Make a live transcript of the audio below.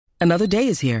Another day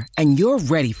is here, and you're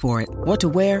ready for it. What to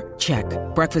wear? Check.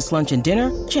 Breakfast, lunch, and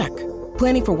dinner? Check.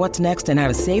 Planning for what's next and how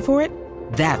to save for it?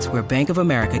 That's where Bank of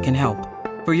America can help.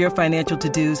 For your financial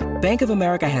to-dos, Bank of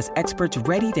America has experts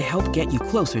ready to help get you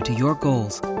closer to your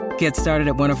goals. Get started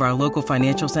at one of our local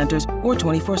financial centers or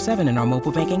 24/7 in our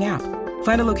mobile banking app.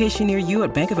 Find a location near you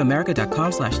at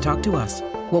bankofamerica.com/talktous.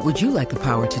 What would you like the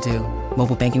power to do?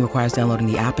 Mobile banking requires downloading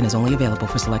the app and is only available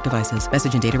for select devices.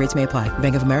 Message and data rates may apply.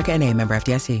 Bank of America N.A., member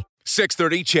FDIC.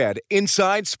 630 CHED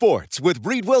Inside Sports with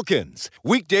Reed Wilkins.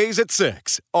 Weekdays at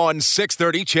 6 on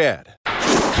 630 CHED.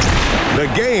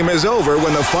 The game is over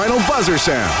when the final buzzer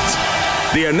sounds.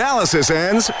 The analysis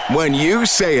ends when you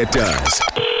say it does.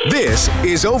 This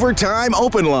is Overtime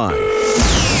Open Line.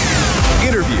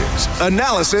 Interviews,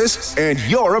 analysis, and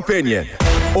your opinion.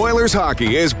 Oilers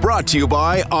hockey is brought to you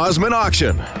by Osmond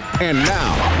Auction. And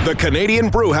now, the Canadian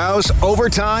Brewhouse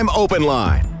Overtime Open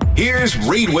Line. Here's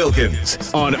Reed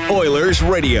Wilkins on Oilers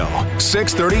Radio,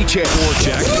 630 CHED.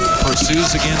 Voracek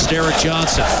pursues against Eric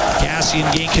Johnson. Cassian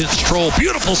gain control.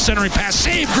 Beautiful centering pass.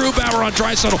 Save Grubauer on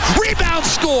Draisaitl. Rebound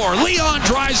score. Leon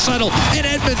Draisaitl in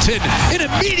Edmonton. In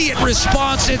immediate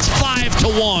response, it's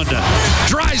 5-1.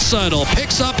 Draisaitl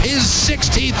picks up his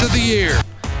 16th of the year.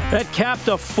 That capped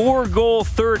a 4-goal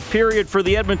second period for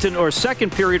the Edmonton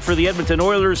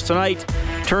Oilers tonight.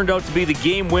 Turned out to be the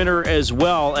game winner as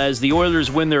well, as the Oilers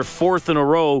win their 4th in a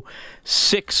row,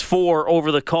 6-4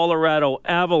 over the Colorado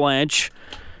Avalanche.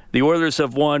 The Oilers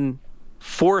have won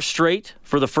 4 straight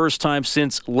for the first time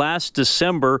since last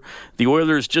December. The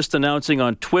Oilers just announcing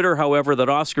on Twitter, however, that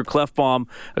Oscar Klefbom,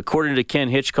 according to Ken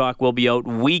Hitchcock, will be out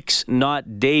weeks,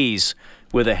 not days,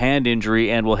 with a hand injury,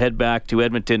 and will head back to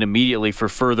Edmonton immediately for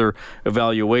further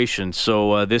evaluation.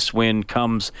 So this win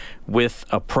comes with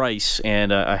a price,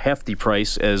 and a hefty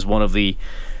price, as one of the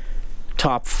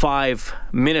top 5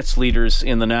 minutes leaders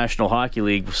in the National Hockey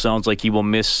League. Sounds like he will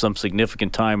miss some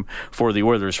significant time for the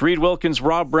Oilers. Reed Wilkins,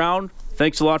 Rob Brown,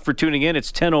 thanks a lot for tuning in.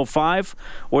 It's 10:05.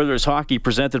 Oilers hockey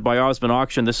presented by Osmond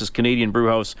Auction. This is Canadian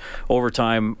Brewhouse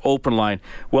Overtime Open Line.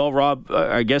 Well, Rob,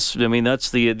 that's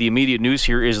the immediate news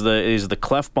here is the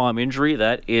Klefbom injury.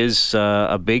 That is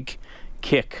a big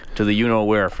kick to the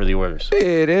you-know-where for the Oilers.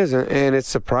 It is, and it's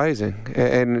surprising.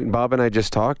 And Bob and I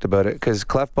just talked about it, because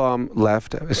Klefbom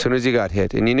left as soon as he got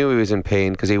hit, and you knew he was in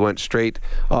pain because he went straight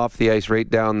off the ice, right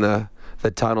down the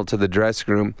tunnel to the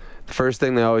dressing room. The first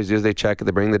thing they always do is they check it.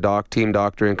 They bring the team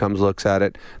doctor in, comes, looks at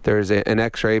it. There's an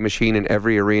x-ray machine in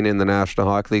every arena in the National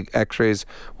Hockey League. X-rays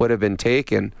would have been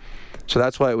taken. So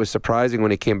that's why it was surprising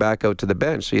when he came back out to the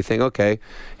bench. So you think, okay,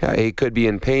 yeah, he could be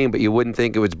in pain, but you wouldn't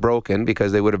think it was broken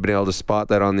because they would have been able to spot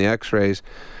that on the x-rays.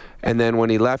 And then when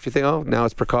he left, you think, oh, now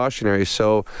it's precautionary.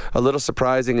 So a little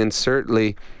surprising, and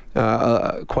certainly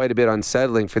quite a bit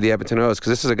unsettling for the Edmonton Oilers,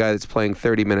 because this is a guy that's playing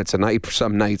 30 minutes a night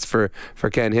some nights for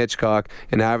Ken Hitchcock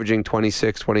and averaging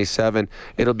 26, 27.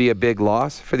 It'll be a big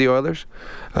loss for the Oilers.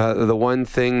 The one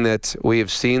thing that we have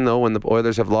seen, though, when the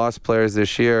Oilers have lost players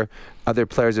this year, other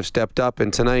players have stepped up.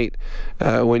 And tonight,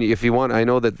 if you want, I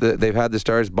know that they've had the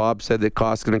stars. Bob said that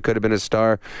Koskinen could have been a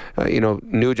star.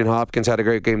 Nugent Hopkins had a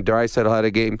great game. Draisaitl had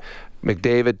a game.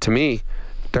 McDavid, to me,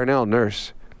 Darnell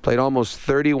Nurse played almost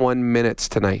 31 minutes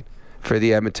tonight for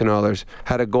the Edmonton Oilers.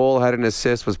 Had a goal, had an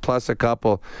assist, was plus a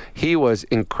couple. He was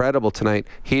incredible tonight.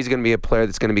 He's going to be a player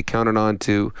that's going to be counted on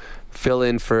to fill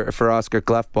in for Oscar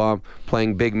Klefbom,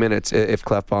 playing big minutes if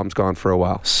Klefbom's gone for a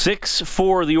while.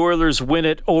 6-4, the Oilers win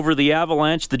it over the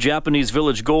Avalanche. The Japanese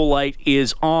Village goal light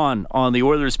is on the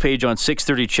Oilers page on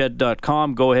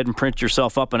 630ched.com. Go ahead and print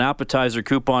yourself up an appetizer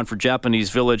coupon for Japanese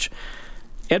Village.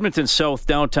 Edmonton South,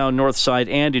 downtown Northside,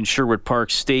 and in Sherwood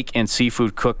Park, steak and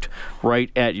seafood cooked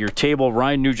right at your table.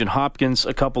 Ryan Nugent-Hopkins,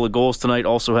 a couple of goals tonight,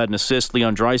 also had an assist.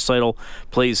 Leon Draisaitl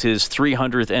plays his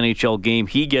 300th NHL game.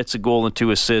 He gets a goal and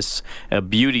 2 assists. A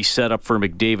beauty setup for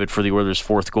McDavid for the Oilers'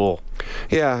 4th goal.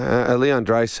 Yeah, Leon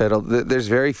Draisaitl. There's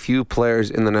very few players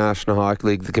in the National Hockey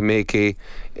League that can make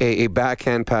a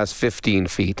backhand pass 15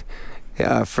 feet.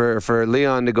 For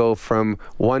Leon to go from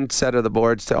one set of the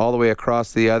boards to all the way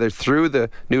across the other, through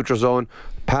the neutral zone,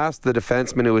 past the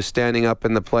defenseman who was standing up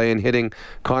in the play and hitting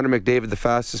Connor McDavid, the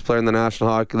fastest player in the National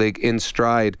Hockey League, in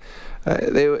stride.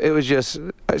 It was just,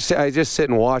 I just sit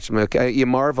and watch him. You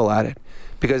marvel at it,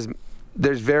 because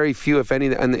there's very few, if any,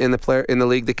 in the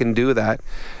league that can do that,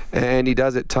 and he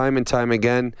does it time and time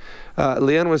again.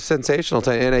 Leon was sensational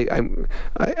tonight, and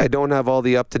I don't have all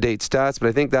the up-to-date stats, but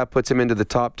I think that puts him into the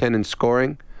top 10 in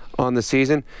scoring on the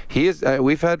season. He is.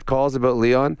 We've had calls about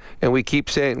Leon, and we keep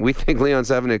saying we think Leon's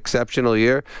having an exceptional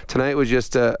year. Tonight was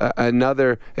just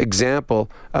another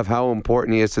example of how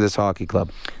important he is to this hockey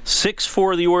club.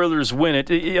 6-4, the Oilers win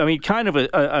it. I mean, kind of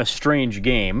a strange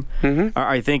game. Mm-hmm.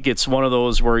 I think it's one of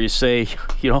those where you say,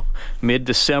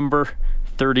 mid-December,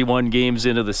 31 games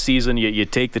into the season, you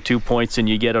take the 2 points and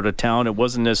you get out of town. It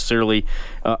wasn't necessarily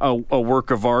a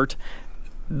work of art.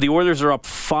 The Oilers are up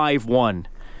 5-1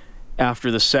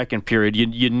 after the second period.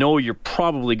 You know you're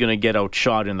probably going to get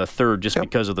outshot in the third just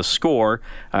because of the score.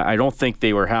 I don't think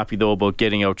they were happy, though, about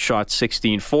getting outshot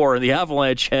 16-4. And the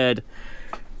Avalanche had,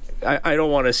 I don't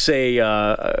want to say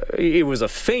it was a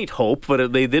faint hope,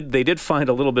 but they did find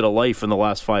a little bit of life in the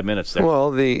last 5 minutes there. Well,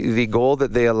 the goal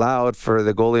that they allowed for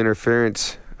the goalie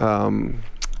interference,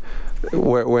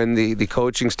 when the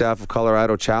coaching staff of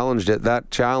Colorado challenged it, that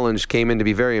challenge came in to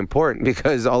be very important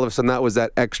because all of a sudden that was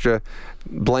that extra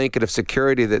blanket of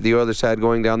security that the Oilers had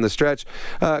going down the stretch.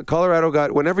 Colorado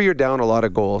got, whenever you're down a lot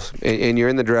of goals and you're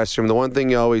in the dressing room, the one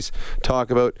thing you always talk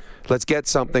about, let's get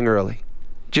something early.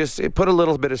 Just put a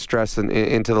little bit of stress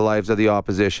into the lives of the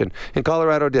opposition. And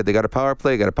Colorado did. They got a power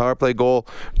play goal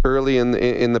early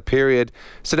in the period.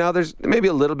 So now there's maybe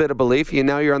a little bit of belief.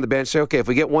 Now you're on the bench. Say, okay, if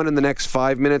we get one in the next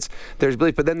 5 minutes, there's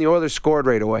belief. But then the Oilers scored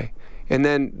right away. And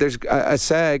then there's a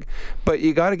sag. But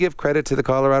you got to give credit to the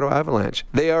Colorado Avalanche.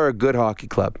 They are a good hockey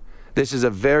club. This is a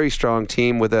very strong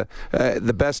team with the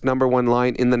best number one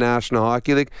line in the National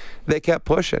Hockey League. They kept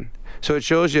pushing. So it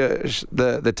shows you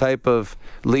the type of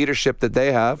leadership that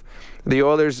they have. The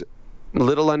Oilers, a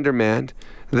little undermanned.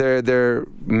 Their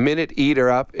minute eater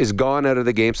up is gone out of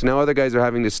the game. So now other guys are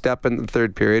having to step in the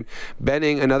third period.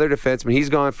 Benning, another defenseman, he's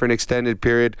gone for an extended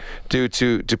period due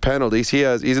to penalties.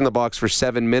 He's in the box for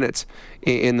 7 minutes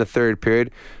in the third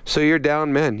period. So you're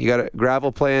down men. You got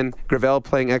Gravel playing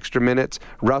extra minutes.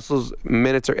 Russell's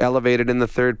minutes are elevated in the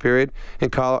third period.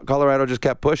 And Colorado just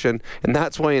kept pushing. And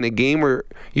that's why in a game where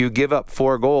you give up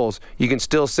 4 goals, you can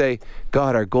still say,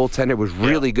 God, our goaltender was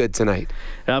really good tonight.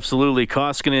 Absolutely.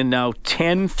 Koskinen now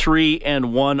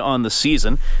 10-3-1 on the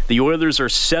season. The Oilers are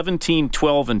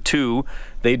 17-12-2.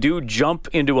 They do jump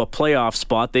into a playoff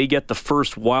spot. They get the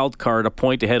first wild card, a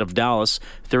point ahead of Dallas,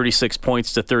 36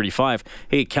 points to 35.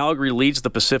 Hey, Calgary leads the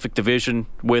Pacific Division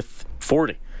with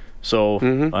 40. So,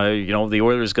 the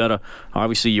Oilers got to,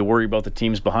 obviously you worry about the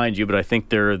teams behind you, but I think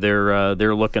they're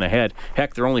looking ahead.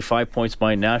 Heck, they're only 5 points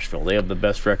behind Nashville. They have the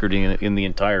best record in the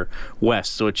entire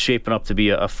West, so it's shaping up to be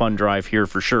a fun drive here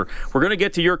for sure. We're going to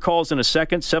get to your calls in a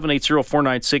second,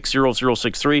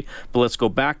 780-496-0063, but let's go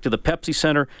back to the Pepsi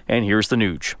Center, and here's the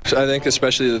Nuge. So I think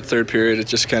especially the third period, it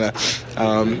just kind of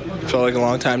felt like a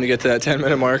long time to get to that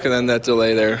 10-minute mark, and then that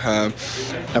delay there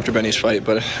after Benny's fight.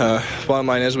 But bottom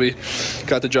line is we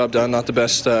got the job done. Not the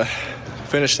best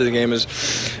finish to the game as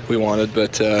we wanted,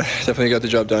 but definitely got the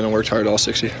job done and worked hard all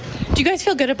 60. Do you guys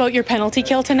feel good about your penalty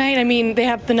kill tonight? I mean, they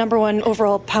have the number one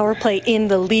overall power play in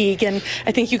the league, and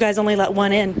I think you guys only let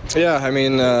one in. Yeah, I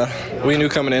mean, we knew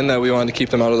coming in that we wanted to keep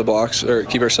them out of the box, or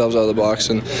keep ourselves out of the box,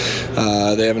 and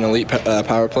they have an elite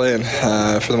power play, and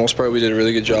for the most part we did a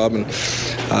really good job, and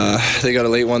they got a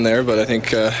late one there, but I think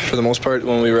for the most part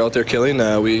when we were out there killing,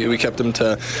 we kept them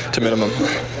to minimum.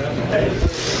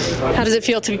 How does it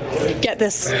feel to get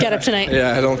up tonight?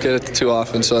 Yeah, I don't get it too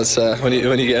often, so it's when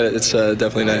you get it, it's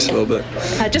definitely nice a little bit.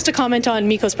 Just a comment on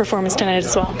Mikko's performance tonight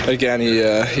as well. Again,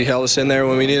 he held us in there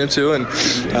when we needed him to, and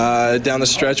down the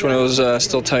stretch when it was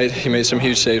still tight, he made some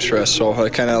huge saves for us. So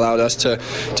it kind of allowed us to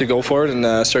go for it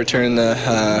and start turning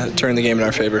the game in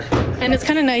our favor. And it's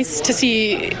kind of nice to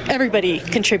see everybody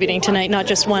contributing tonight, not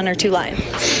just one or two lines.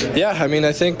 Yeah, I mean,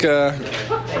 I think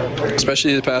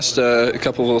especially the past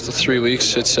couple of 3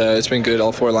 weeks, it's been good.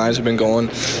 All 4 lines have been going.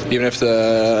 Even if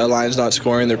the line's not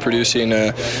scoring, they're producing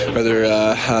or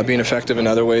they're being effective in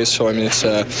other ways. So I mean,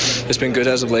 it's been good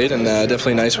as of late, and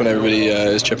definitely nice when everybody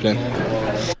is chipping in.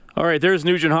 All right, there's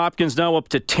Nugent Hopkins, now up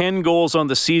to 10 goals on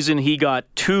the season. He got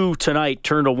 2 tonight,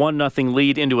 turned a 1-0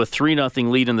 lead into a 3-0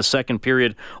 lead in the second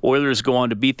period. Oilers go on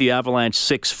to beat the Avalanche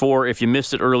 6-4. If you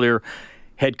missed it earlier,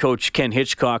 head coach Ken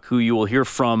Hitchcock, who you will hear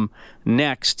from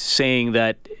next, saying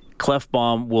that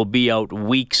Klefbom will be out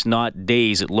weeks, not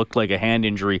days. It looked like a hand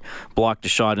injury blocked a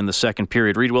shot in the second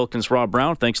period. Reed Wilkins, Rob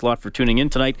Brown, thanks a lot for tuning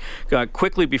in tonight.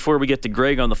 Quickly, before we get to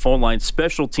Greg on the phone line,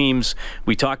 special teams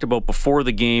we talked about before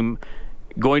the game,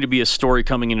 going to be a story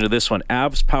coming into this one.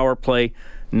 Avs power play,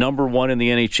 number 1 in the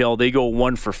NHL. They go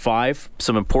 1 for 5.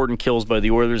 Some important kills by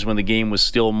the Oilers when the game was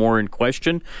still more in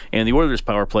question. And the Oilers'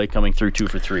 power play coming through 2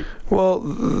 for 3. Well,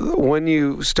 when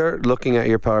you start looking at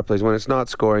your power plays, when it's not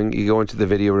scoring, you go into the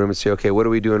video room and say, okay, what are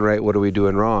we doing right? What are we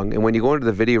doing wrong? And when you go into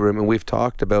the video room, and we've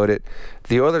talked about it,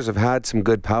 the Oilers have had some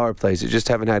good power plays. They just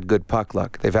haven't had good puck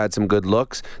luck. They've had some good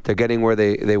looks. They're getting where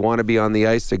they want to be on the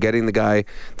ice. They're getting the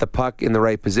puck in the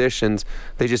right positions.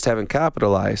 They just haven't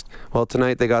capitalized. Well,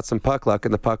 tonight they got some puck luck,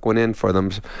 and the puck went in for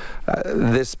them.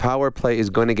 This power play is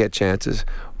going to get chances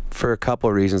for a couple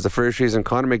of reasons. The first reason,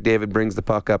 Connor McDavid brings the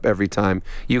puck up every time.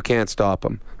 You can't stop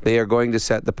him. They are going to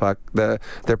set the puck, their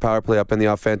power play up in the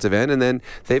offensive end, and then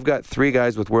they've got 3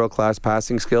 guys with world-class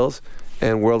passing skills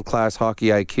and world-class hockey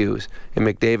IQs, and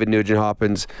McDavid, Nugent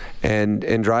Hopkins, and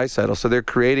Draisaitl. So they're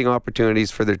creating opportunities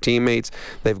for their teammates.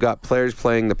 They've got players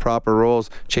playing the proper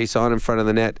roles, chase on in front of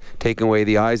the net, taking away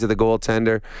the eyes of the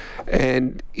goaltender.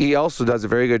 And he also does a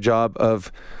very good job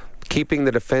of keeping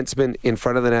the defenseman in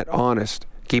front of the net honest,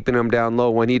 keeping him down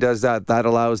low. When he does that, that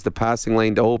allows the passing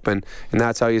lane to open, and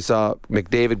that's how you saw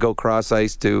McDavid go cross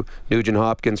ice to Nugent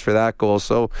Hopkins for that goal.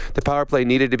 So the power play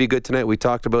needed to be good tonight. We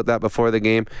talked about that before the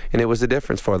game, and it was the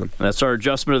difference for them. That's our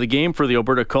adjustment of the game for the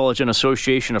Alberta College and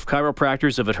Association of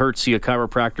Chiropractors. If it hurts, see a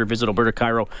chiropractor. Visit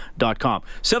albertachiro.com.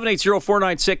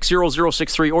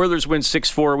 780-496-0063. Oilers win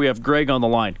 6-4. We have Greg on the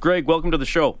line. Greg, welcome to the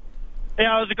show. Hey,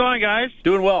 how's it going, guys?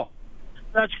 Doing well.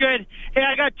 That's good. Hey,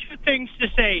 I got 2 things to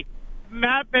say.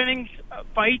 Matt Benning's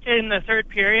fight in the third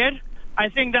period, I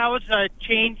think that was a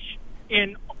change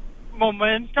in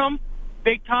momentum,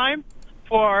 big time,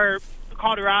 for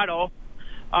Colorado.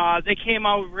 They came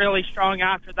out really strong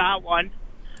after that one.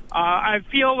 I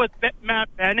feel with Matt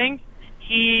Benning,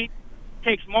 he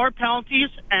takes more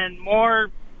penalties and more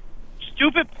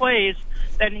stupid plays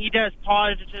than he does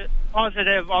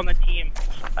positive on the team.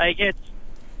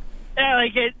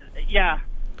 Yeah.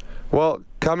 Well,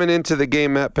 coming into the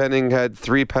game, Matt Benning had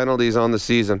 3 penalties on the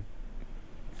season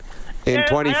in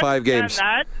 25 games.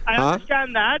 I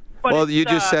understand that. But well, you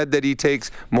just said that he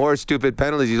takes more stupid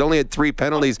penalties. He's only had 3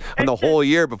 penalties in the whole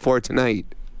year before tonight.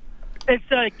 It's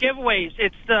the giveaways.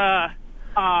 It's the...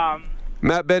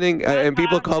 Matt Benning, and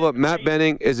people call him Matt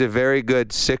Benning, is a very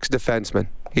good 6 defenseman.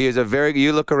 He is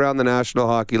you look around the National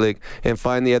Hockey League and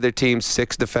find the other team's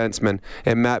 6 defensemen,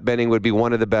 and Matt Benning would be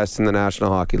one of the best in the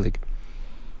National Hockey League.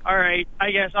 All right,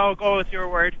 I guess I'll go with your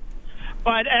word.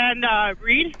 And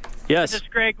Reed? Yes. This is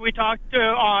Greg. We talked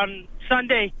on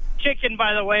Sunday. Chicken,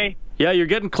 by the way. Yeah, you're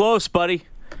getting close, buddy.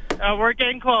 We're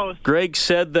getting close. Greg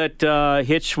said that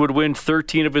Hitch would win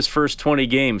 13 of his first 20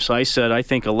 games. I said I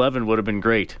think 11 would have been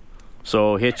great.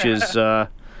 So Hitch is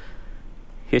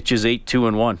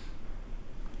 8-2-1.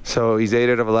 So he's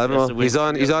 8 out of 11. Well, he's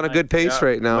on a good pace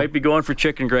right now. Might be going for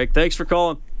chicken, Greg. Thanks for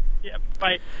calling. Yeah,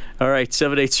 bye. All right,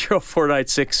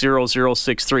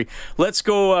 780-496-0063. Let's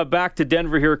go back to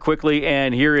Denver here quickly,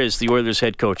 and here is the Oilers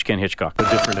head coach, Ken Hitchcock. The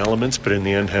different elements, but in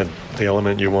the end had the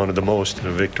element you wanted the most in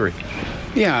a victory.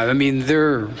 Yeah, I mean,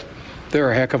 they're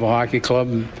a heck of a hockey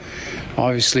club.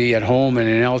 Obviously, at home and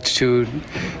in altitude,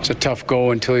 it's a tough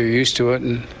go until you're used to it.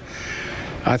 And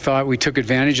I thought we took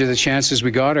advantage of the chances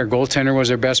we got. Our goaltender was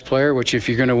our best player, which if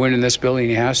you're going to win in this building,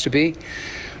 he has to be.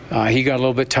 He got a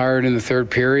little bit tired in the third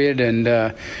period and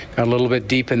got a little bit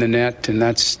deep in the net, and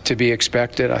that's to be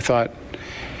expected. I thought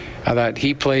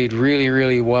he played really,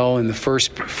 really well in the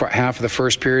first half of the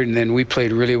first period, and then we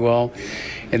played really well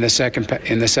in the second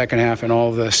half and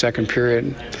all of the second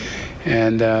period.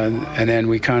 And then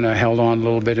we kind of held on a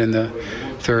little bit in the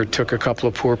third, took a couple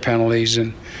of poor penalties,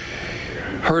 and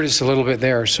hurt us a little bit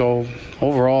there. So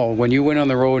overall, when you win on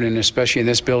the road, and especially in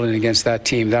this building against that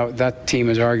team, that team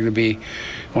is arguably to be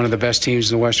one of the best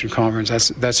teams in the Western Conference.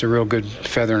 That's a real good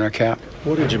feather in our cap.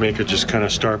 What did you make of just kind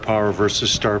of star power versus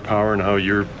star power, and how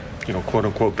your, quote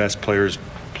unquote best players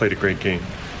played a great game?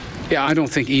 Yeah, I don't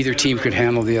think either team could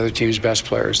handle the other team's best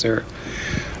players.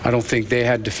 I don't think they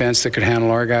had defense that could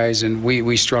handle our guys, and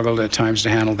we struggled at times to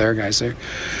handle their guys. They're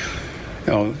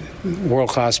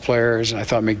world-class players. I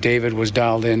thought McDavid was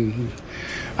dialed in.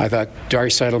 I thought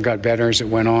Draisaitl got better as it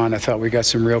went on. I thought we got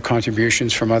some real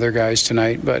contributions from other guys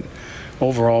tonight, but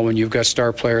overall, when you've got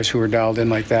star players who are dialed in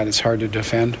like that, it's hard to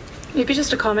defend. Maybe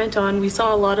just a comment on, we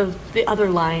saw a lot of the other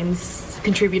lines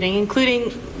contributing,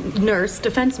 including Nurse,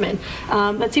 defensemen.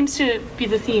 That seems to be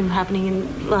the theme happening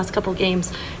in the last couple of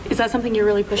games. Is that something you're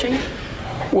really pushing?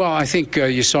 Well, I think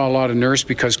you saw a lot of Nurse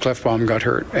because Klefbom got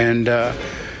hurt. And,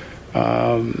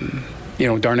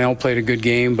 Darnell played a good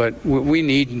game, but we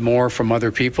need more from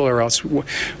other people, or else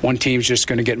one team's just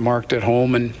going to get marked at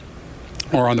home, and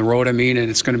or on the road, and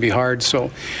it's going to be hard.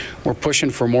 So we're pushing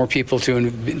for more people to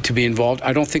be involved.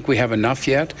 I don't think we have enough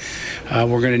yet.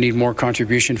 We're going to need more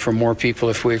contribution from more people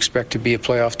if we expect to be a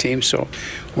playoff team. So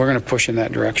we're going to push in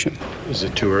that direction. Is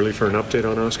it too early for an update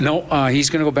on Oscar? No, he's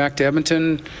going to go back to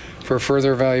Edmonton for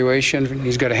further evaluation.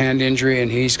 He's got a hand injury,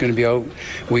 and he's going to be out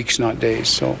weeks, not days.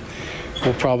 So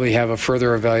we'll probably have a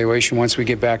further evaluation once we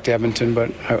get back to Edmonton,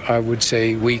 but I would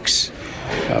say weeks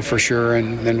for sure,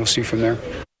 and then we'll see from there.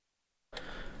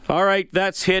 All right,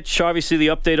 that's Hitch. Obviously, the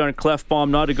update on Klefbom,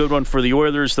 not a good one for the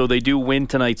Oilers, though they do win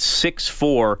tonight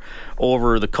 6-4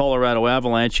 over the Colorado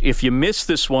Avalanche. If you missed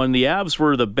this one, the Avs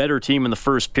were the better team in the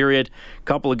first period. A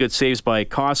couple of good saves by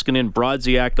Koskinen.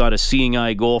 Brodziak got a seeing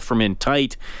eye goal from in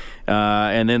tight.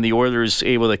 And then the Oilers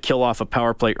able to kill off a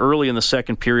power play early in the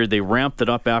second period. They ramped it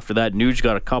up after that. Nuge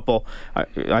got a couple.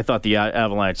 I thought the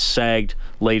Avalanche sagged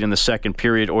late in the second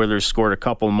period. Oilers scored a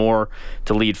couple more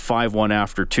to lead 5-1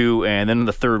 after 2. And then in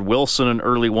the third, Wilson an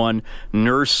early one.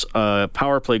 Nurse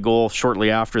power play goal shortly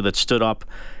after that stood up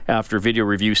after video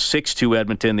review. 6-2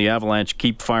 Edmonton. The Avalanche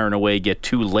keep firing away, get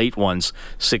 2 late ones.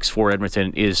 6-4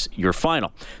 Edmonton is your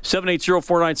final.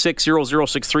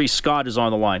 780-496-0063. Scott is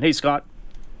on the line. Hey, Scott.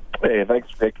 Hey, thanks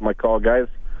for taking my call, guys.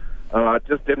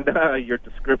 Just in your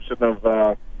description of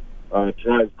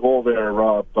Jai's goal there,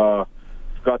 Rob,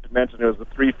 forgot to mention it was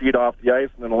 3 feet off the ice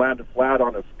and then landed flat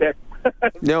on a stick.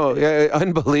 No,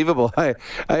 unbelievable. I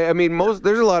mean,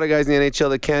 there's a lot of guys in the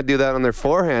NHL that can't do that on their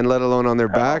forehand, let alone on their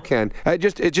backhand.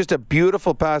 It's just a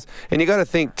beautiful pass. And you got to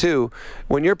think, too,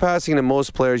 when you're passing to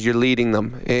most players, you're leading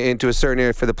them into a certain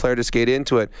area for the player to skate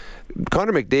into it.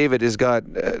 Connor McDavid has got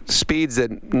speeds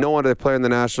that no other player in the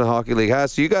National Hockey League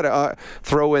has. So you got to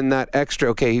throw in that extra,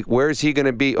 okay, where is he going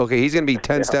to be? Okay, he's going to be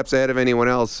 10 steps ahead of anyone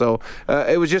else. So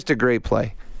it was just a great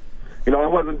play. You know, I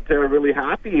wasn't really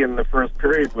happy in the first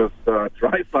period with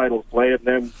Draisaitl's play, and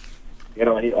then, you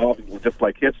know, he obviously, just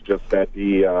like Hitch just said,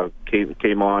 he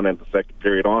came on in the second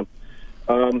period on.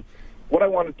 What I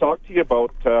want to talk to you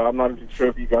about, I'm not even sure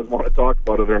if you guys want to talk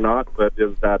about it or not, but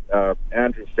is that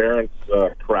Andrew Ference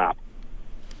crap.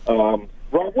 Rob,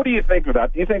 what do you think of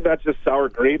that? Do you think that's just sour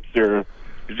grapes, or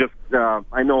just,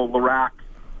 I know Larac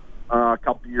a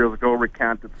couple of years ago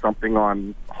recanted something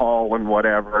on Hall and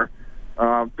whatever.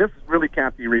 This really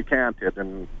can't be recanted,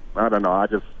 and I don't know. I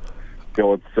just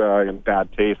feel it's in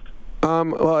bad taste.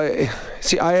 Well,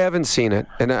 see, I haven't seen it,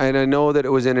 and I know that it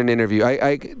was in an interview.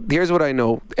 Here's what I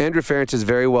know: Andrew Ference is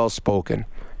very well spoken,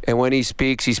 and when he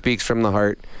speaks from the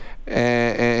heart,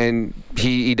 and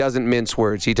he doesn't mince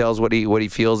words. He tells what he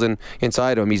feels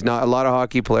inside of him. He's not a lot of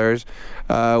hockey players.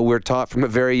 We're taught from a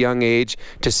very young age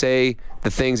to say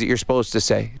the things that you're supposed to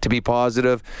say, to be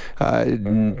positive.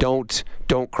 Don't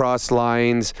cross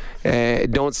lines.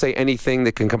 Don't say anything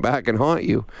that can come back and haunt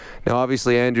you. Now,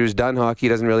 obviously, Andrew's done hockey. He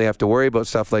doesn't really have to worry about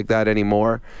stuff like that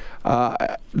anymore.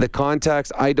 The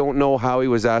context, I don't know how he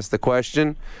was asked the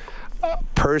question.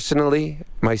 Personally,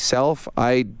 myself,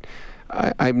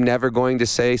 I'm never going to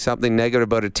say something negative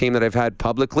about a team that I've had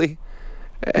publicly.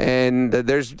 And the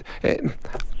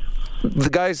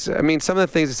guys, I mean, some of the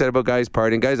things I said about guys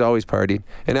partying, guys always partied.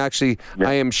 And actually,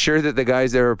 I am sure that the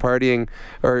guys that were partying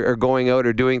or going out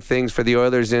or doing things for the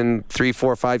Oilers in 3,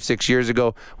 4, 5, 6 years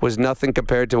ago was nothing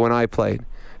compared to when I played.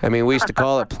 I mean, we used to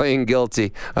call it playing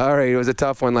guilty. All right, it was a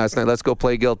tough one last night. Let's go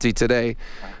play guilty today.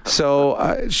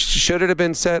 So should it have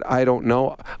been said? I don't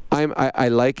know. I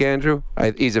like Andrew.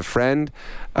 He's a friend.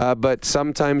 But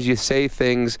sometimes you say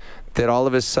things that all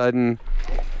of a sudden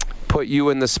put you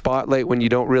in the spotlight when you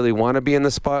don't really want to be in the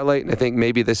spotlight. And I think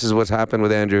maybe this is what's happened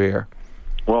with Andrew here.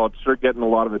 Well, it's sure getting a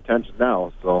lot of attention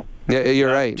now. So yeah,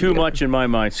 you're right. Too much in my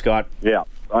mind, Scott. Yeah,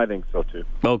 I think so too.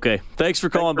 Okay. Thanks for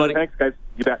calling, buddy. Thanks, guys.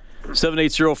 You bet.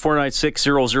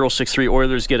 780-496-0063.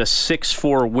 Oilers get a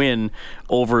 6-4 win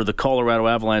over the Colorado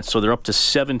Avalanche, so they're up to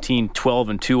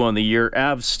 17-12-2 on the year.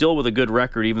 Avs still with a good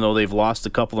record, even though they've lost a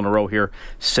couple in a row here,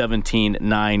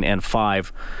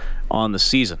 17-9-5 on the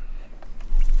season.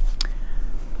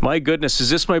 My goodness,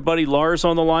 is this my buddy Lars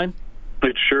on the line?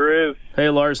 It sure is. Hey,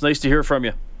 Lars, nice to hear from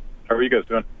you. How are you guys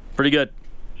doing? Pretty good.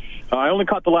 I only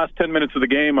caught the last 10 minutes of the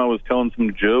game. I was telling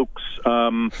some jokes.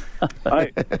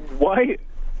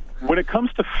 When it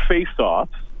comes to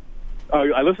face-offs,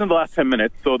 I listened to the last 10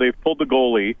 minutes, so they've pulled the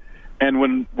goalie, and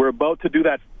when we're about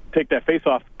to take that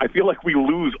face-off, I feel like we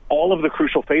lose all of the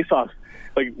crucial face-offs.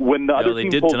 Like when the other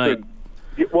team pulls tonight.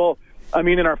 Well, I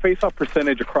mean, in our face-off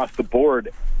percentage across the board,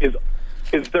 is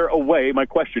there a way, my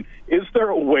question, is there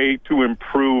a way to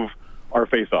improve our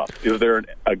face-offs? Is there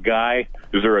a guy?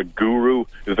 Is there a guru?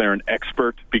 Is there an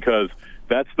expert? Because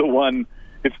that's the one,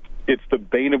 it's the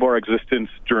bane of our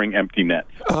existence during empty nets.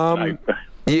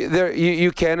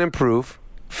 You can improve.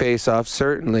 face-offs,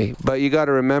 certainly. But you got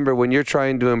to remember, when you're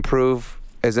trying to improve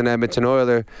as an Edmonton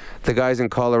Oiler, the guys in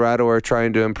Colorado are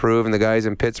trying to improve, and the guys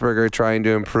in Pittsburgh are trying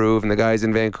to improve, and the guys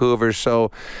in Vancouver.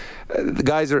 So the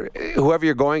guys are, whoever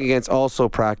you're going against also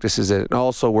practices it and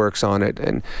also works on it.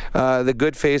 And the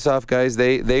good face-off guys,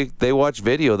 they watch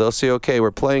video. They'll say, okay,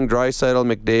 we're playing Draisaitl,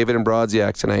 McDavid, and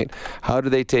Brodziak tonight. How do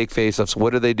they take face-offs?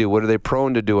 What do they do? What are they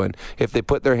prone to doing? If they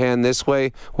put their hand this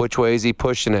way, which way is he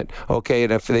pushing it? Okay,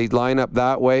 and if they line up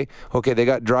that way, okay, they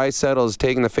got Draisaitl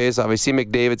taking the face-off. I see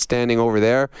McDavid standing over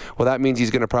there. Well, that means he's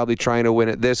going to probably try to win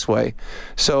it this way.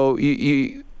 So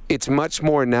it's much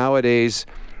more nowadays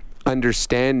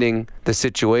understanding the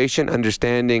situation,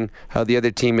 understanding how the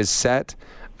other team is set,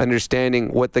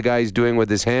 understanding what the guy's doing with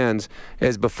his hands,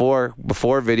 as before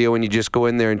video when you just go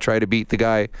in there and try to beat the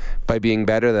guy by being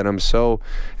better than him. So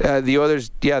the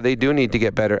Oilers, they do need to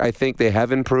get better. I think they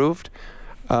have improved,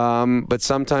 but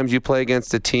sometimes you play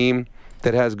against a team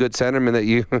that has good centermen that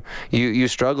you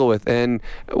struggle with. And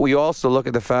we also look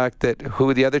at the fact that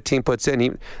who the other team puts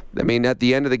in. At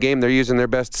the end of the game, they're using their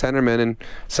best centerman, and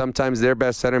sometimes their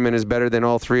best centerman is better than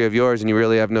all three of yours, and you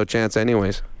really have no chance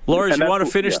anyways. Lars, you want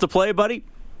to finish the play, buddy?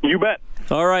 You bet.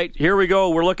 All right, here we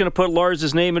go. We're looking to put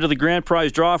Lars' name into the grand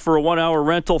prize draw for a 1-hour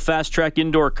rental, Fast Track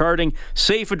Indoor Karting.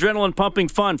 Safe, adrenaline-pumping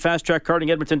fun.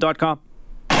 FastTrackKartingEdmonton.com.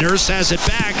 Nurse has it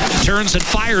back, turns and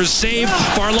fires, save.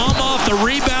 Varlamov, the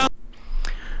rebound.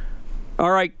 All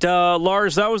right,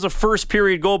 Lars, that was a first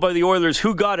period goal by the Oilers.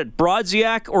 Who got it,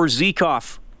 Brodziak or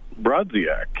Zykov?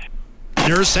 Brodziak.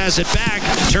 Nurse has it back,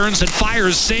 turns and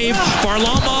fires, save.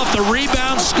 Varlamov, the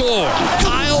rebound, score.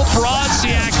 Kyle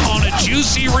Brodziak on a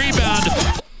juicy rebound.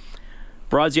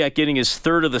 Brodziak getting his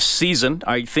third of the season.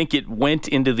 I think it went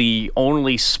into the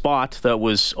only spot that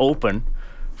was open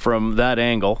from that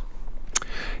angle.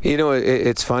 You know,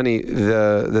 it's funny.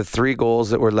 The 3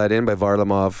 goals that were let in by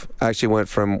Varlamov actually went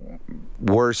from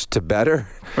worse to better.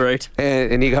 Right.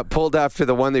 And he got pulled after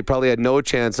the one they probably had no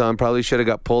chance on. Probably should have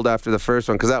got pulled after the first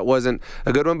one because that wasn't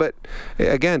a good one. But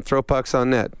again, throw pucks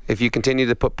on net. If you continue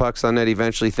to put pucks on net,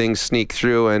 eventually things sneak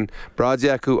through. And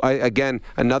Brodziak, who,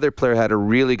 another player had a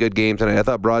really good game tonight. I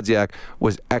thought Brodziak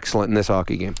was excellent in this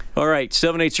hockey game. All right,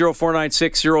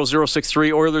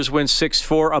 780-496-0063. Oilers win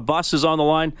 6-4. Abbas is on the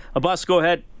line. Abbas, go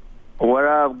ahead. What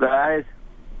up, guys?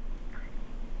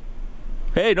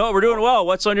 Hey, no, we're doing well.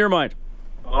 What's on your mind?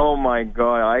 Oh, my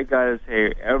God. I got to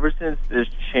say, ever since this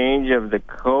change of the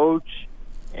coach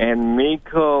and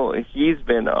Mikko, he's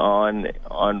been on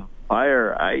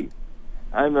fire.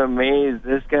 I'm amazed.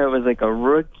 This guy was like a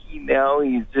rookie. Now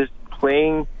he's just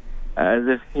playing as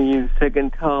if he's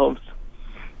second Tubbs.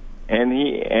 And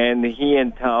he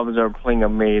and Tubbs are playing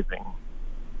amazing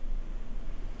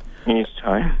each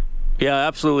time. Yeah,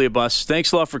 absolutely, Bus.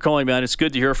 Thanks a lot for calling, man. It's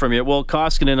good to hear from you. Well,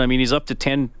 Koskinen, he's up to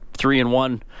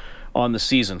 10-3-1 on the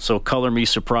season, so color me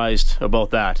surprised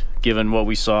about that, given what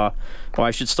we saw. Well,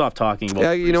 I should stop talking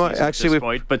about you know what? Actually, at this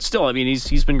point, but still,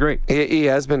 he's been great. He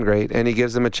has been great, and he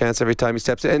gives them a chance every time he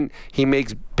steps in. And he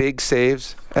makes big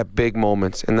saves at big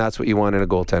moments, and that's what you want in a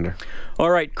goaltender. All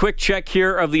right, quick check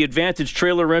here of the Advantage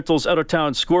Trailer Rentals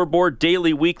out-of-town scoreboard.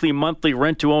 Daily, weekly, monthly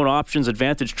rent-to-own options,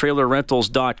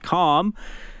 AdvantageTrailerRentals.com.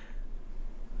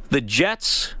 The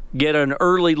Jets get an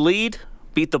early lead,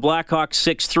 beat the Blackhawks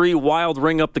 6-3. Wild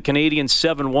ring up the Canadiens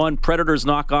 7-1. Predators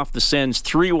knock off the Sens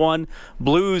 3-1.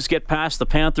 Blues get past the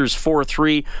Panthers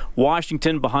 4-3.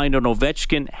 Washington behind an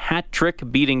Ovechkin hat trick,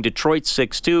 beating Detroit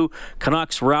 6-2.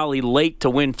 Canucks rally late to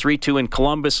win 3-2 in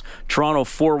Columbus. Toronto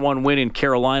 4-1 win in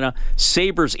Carolina.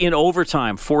 Sabres in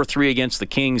overtime 4-3 against the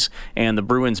Kings. And the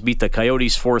Bruins beat the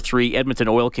Coyotes 4-3. Edmonton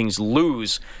Oil Kings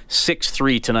lose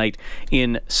 6-3 tonight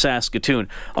in Saskatoon.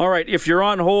 All right, if you're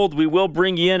on hold, we will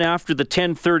bring you in after the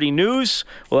 10:30 news.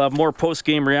 We'll have more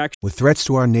post-game reaction. With threats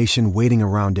to our nation waiting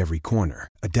around every corner,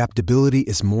 adaptability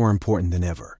is more important than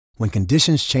ever. When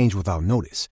conditions change without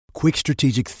notice, quick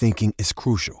strategic thinking is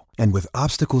crucial. And with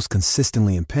obstacles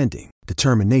consistently impending,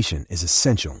 determination is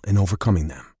essential in overcoming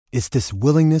them. It's this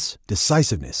willingness,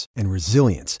 decisiveness, and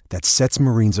resilience that sets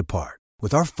Marines apart.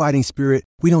 With our fighting spirit,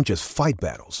 we don't just fight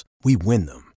battles, we win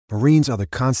them. Marines are the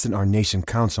constant our nation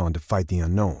counts on to fight the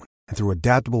unknown. And through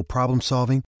adaptable problem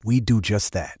solving, we do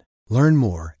just that. Learn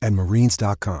more at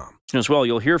Marines.com. As well,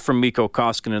 you'll hear from Mikko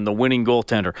Koskinen, the winning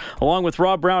goaltender. Along with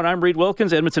Rob Brown, I'm Reed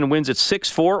Wilkins. Edmonton wins at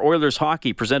 6-4. Oilers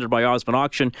hockey presented by Osmond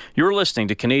Auction. You're listening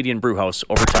to Canadian Brewhouse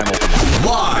Overtime Open.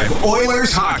 Live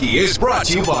Oilers hockey is brought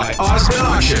to you by Osmond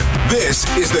Auction. This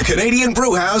is the Canadian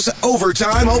Brewhouse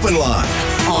Overtime Open Line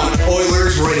on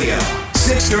Oilers Radio.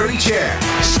 630 CHED.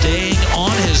 Staying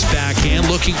on his backhand,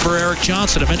 looking for Erik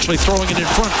Johnson, eventually throwing it in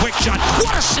front. Quick shot.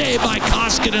 What a save by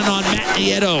Koskinen on Matt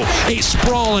Nieto. A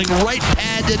sprawling right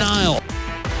pad denial.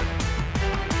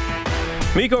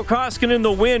 Mikko Koskinen,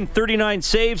 the win, 39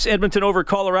 saves. Edmonton over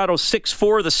Colorado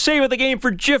 6-4. The save of the game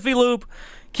for Jiffy Lube.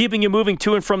 Keeping you moving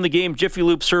to and from the game,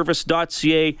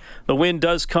 jiffylubeservice.ca. The win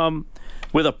does come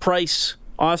with a price.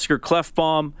 Oscar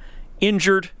Klefbom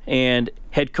injured, and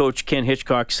head coach Ken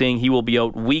Hitchcock saying he will be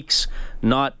out weeks,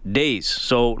 not days.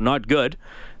 So not good.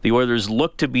 The Oilers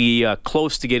look to be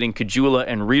close to getting Caggiula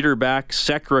and Reeder back.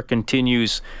 Sekera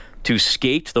continues to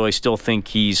skate, though I still think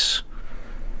he's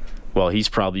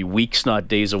probably weeks, not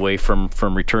days away from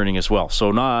returning as well.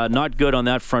 So not good on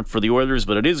that front for the Oilers,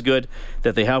 but it is good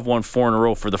that they have won 4 in a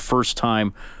row for the first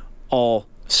time all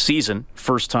season.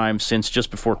 First time since just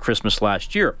before Christmas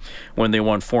last year when they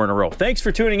won 4 in a row. Thanks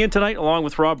for tuning in tonight along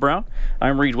with Rob Brown.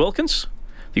 I'm Reed Wilkins.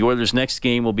 The Oilers' next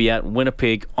game will be at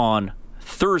Winnipeg on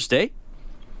Thursday.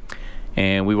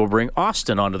 And we will bring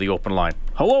Austin onto the open line.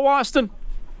 Hello, Austin.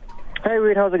 Hey,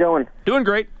 Reed. How's it going? Doing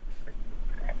great.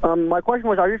 My question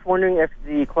was, I was just wondering if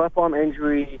the Klefbom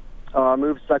injury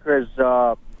moves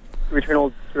Sekera's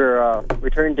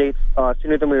return date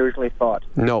sooner than we originally thought.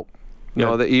 No,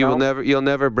 you'll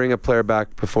never bring a player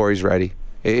back before he's ready.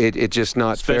 It's just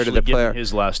not fair to the player.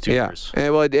 His last 2 years.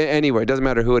 Well, anyway, it doesn't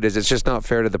matter who it is. It's just not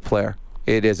fair to the player.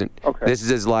 It isn't. Okay. This is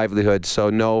his livelihood.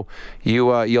 So no,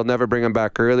 you'll never bring him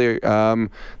back earlier.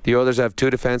 The Oilers have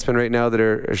 2 defensemen right now that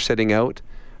are sitting out.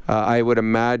 I would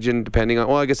imagine,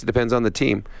 I guess it depends on the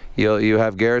team. You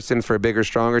have Garrison for a bigger,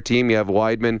 stronger team. You have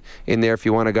Wideman in there if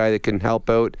you want a guy that can help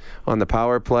out on the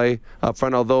power play up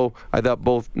front. Although I thought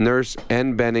both Nurse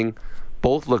and Benning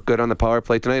both looked good on the power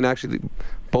play tonight. And actually,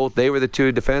 they were the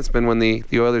 2 defensemen when the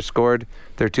Oilers scored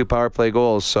their 2 power play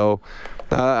goals. So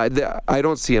I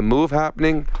don't see a move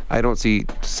happening. I don't see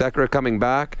Sekera coming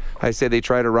back. I say they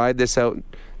try to ride this out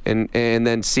and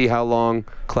then see how long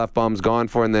Klefbom's gone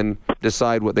for, and then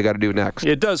decide what they got to do next.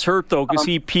 It does hurt, though, because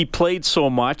he played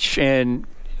so much, and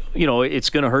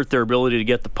it's going to hurt their ability to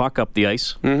get the puck up the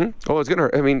ice. Mm-hmm. Oh, it's going to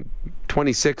hurt. I mean,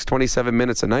 26, 27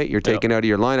 minutes a night you're taking out of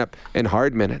your lineup in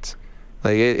hard minutes.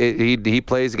 Like he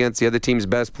plays against the other team's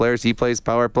best players. He plays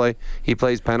power play. He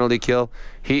plays penalty kill.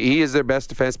 He is their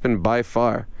best defenseman by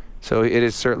far. So it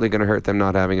is certainly going to hurt them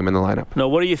not having him in the lineup. Now,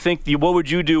 what do you think? What would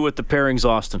you do with the pairings,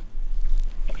 Austin?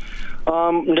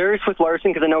 Nurse with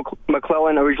Larson, because I know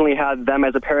McClellan originally had them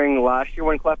as a pairing last year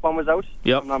when Klefbom was out,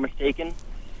 if I'm not mistaken.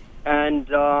 And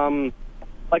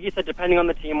like you said, depending on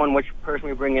the team, on which person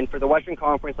we bring in, for the Western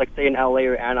Conference, like say in LA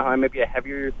or Anaheim, maybe a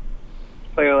heavier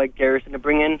player like Garrison to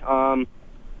bring in.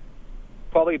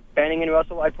 Probably Benning and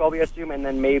Russell, I'd probably assume, and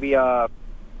then maybe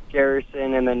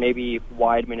Garrison, and then maybe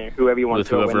Wideman, and whoever you want with to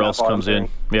throw in. Whoever else comes in.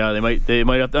 Yeah, they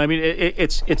might have. I mean,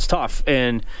 it's tough,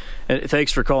 and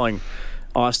thanks for calling,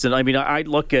 Austin. I mean, I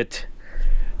look at,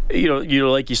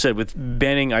 like you said, with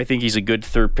Benning, I think he's a good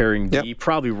third pairing D. Yep.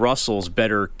 Probably Russell's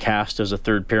better cast as a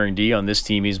third pairing D on this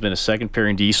team. He's been a second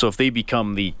pairing D. So if they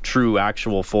become the true,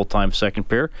 actual full-time second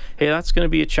pair, hey, that's going to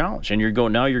be a challenge. And you're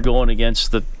going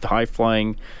against the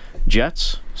high-flying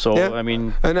Jets. So yeah. I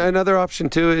mean, and another option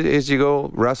too is you go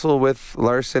Russell with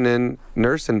Larson and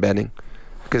Nurse and Benning.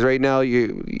 Because right now,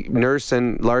 Nurse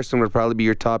and Larson would probably be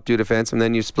your top 2 defense, and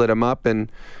then you split them up,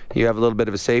 and you have a little bit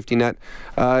of a safety net.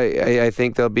 I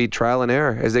think there'll be trial and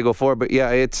error as they go forward. But yeah,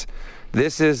 it's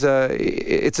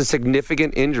a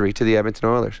significant injury to the Edmonton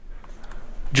Oilers.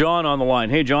 John on the line.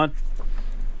 Hey, John.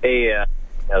 Hey,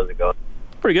 how's it going?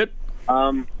 Pretty good.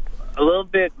 A little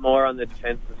bit more on the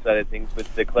defensive side of things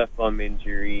with the Klefbom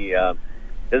injury.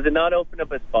 Does it not open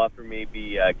up a spot for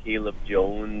maybe Caleb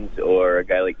Jones or a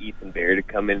guy like Ethan Bear to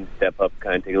come in and step up,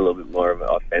 kind of take a little bit more of an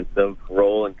offensive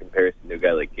role in comparison to a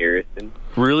guy like Garrison?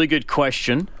 Really good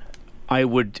question. My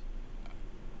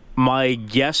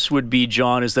guess would be,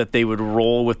 John, is that they would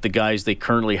roll with the guys they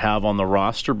currently have on the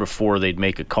roster before they'd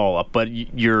make a call up. But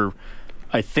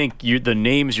I think the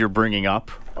names you're bringing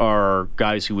up are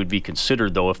guys who would be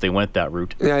considered, though, if they went that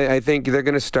route. Yeah, I think they're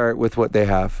going to start with what they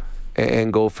have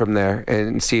and go from there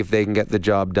and see if they can get the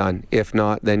job done. If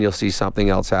not, then you'll see something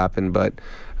else happen. But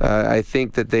I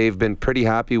think that they've been pretty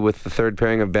happy with the third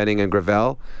pairing of Benning and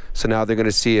Gravel. So now they're going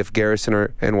to see if Garrison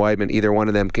and Wideman, either one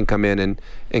of them, can come in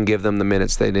and give them the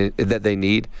minutes that they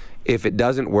need. If it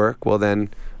doesn't work, well, then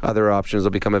other options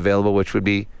will become available, which would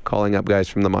be calling up guys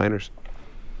from the minors.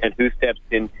 And who steps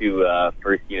into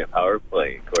first unit power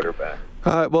play quarterback?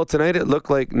 Well, tonight it looked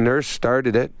like Nurse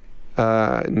started it.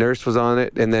 Nurse was on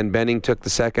it, and then Benning took the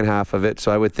second half of it.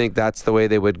 So I would think that's the way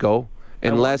they would go,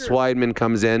 unless Wideman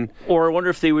comes in. Or I wonder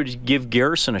if they would give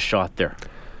Garrison a shot there.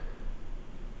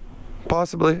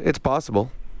 Possibly. It's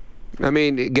possible. I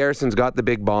mean, Garrison's got the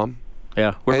big bomb.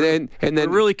 Yeah, we're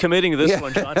really committing to this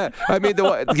one, John. I mean,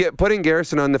 putting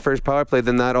Garrison on the first power play,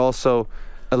 then that also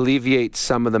alleviates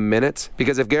some of the minutes,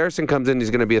 because if Garrison comes in, he's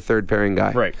going to be a third pairing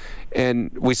guy. Right.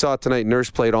 And we saw tonight, Nurse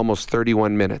played almost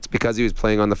 31 minutes because he was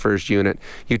playing on the first unit.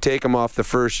 You take him off the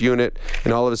first unit,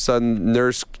 and all of a sudden,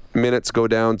 Nurse minutes go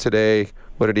down today.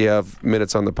 What did he have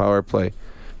minutes on the power play?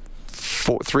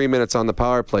 3 minutes on the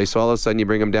power play, so all of a sudden you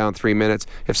bring him down 3 minutes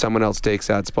if someone else takes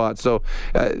that spot. So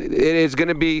it is going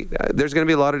to be there's going to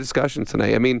be a lot of discussion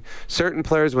tonight. I mean, certain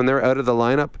players, when they're out of the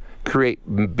lineup, create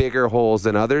bigger holes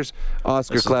than others.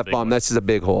 Oscar Klefbom, this is a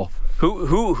big hole.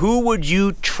 Who would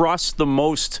you trust the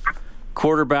most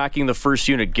quarterbacking the first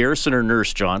unit, Garrison or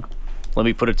Nurse, John? Let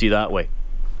me put it to you that way.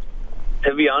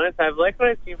 To be honest, I've liked what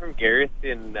I've seen from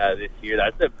Garrison this year.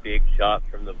 That's a big shot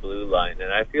from the blue line,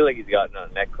 and I feel like he's gotten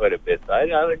on net quite a bit. So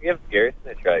I would give Garrison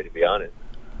a try, to be honest.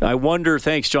 I wonder,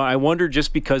 thanks, John, I wonder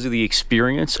just because of the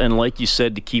experience and, like you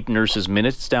said, to keep Nurse's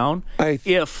minutes down,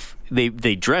 if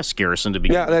they dress Garrison to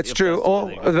begin with. Yeah, that's true.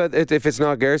 But if it's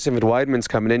not Garrison, if Weidman's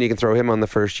coming in, you can throw him on the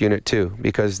first unit too,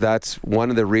 because that's one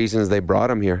of the reasons they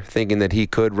brought him here, thinking that he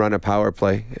could run a power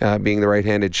play, being the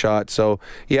right-handed shot. So,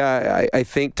 yeah, I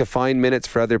think to find minutes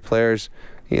for other players,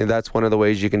 that's one of the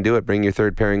ways you can do it. Bring your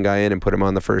third pairing guy in and put him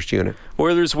on the first unit.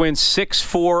 Oilers win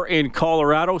 6-4 in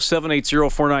Colorado,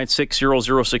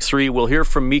 780-496-0063. We'll hear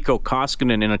from Mikko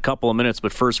Koskinen in a couple of minutes,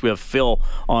 but first we have Phil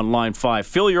on line 5.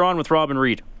 Phil, you're on with Robin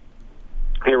Reed.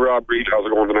 Hey, Rob Reed, how's it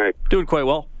going tonight? Doing quite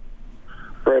well.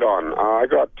 Right on. I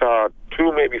got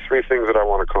 2, maybe 3 things that I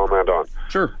want to comment on.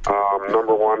 Sure.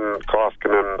 Number one,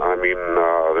 Koskinen, I mean,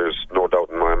 there's no doubt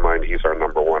in my mind he's our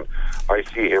number one. I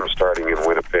see him starting in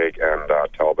Winnipeg and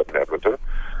Talbot in Edmonton.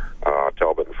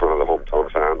 Talbot in front of the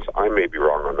hometown fans. I may be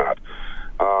wrong on that.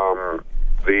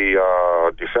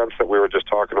 The defense that we were just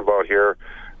talking about here,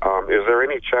 is there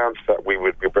any chance that we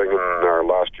would be bringing our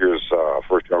last year's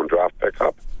first-round draft pick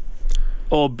up?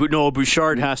 Oh, no,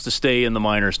 Bouchard has to stay in the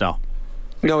minors now.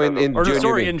 No, in junior.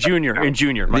 Sorry, in junior.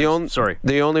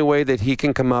 The only way that he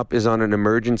can come up is on an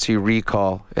emergency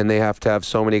recall, and they have to have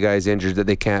so many guys injured that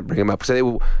they can't bring him up.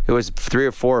 So it was 3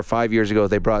 or 4 or 5 years ago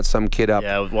they brought some kid up.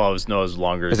 Yeah, well, it was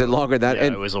longer. Is it longer than that?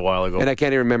 Yeah, it was a while ago. And I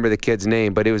can't even remember the kid's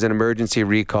name, but it was an emergency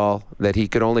recall that he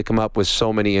could only come up with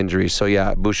so many injuries. So,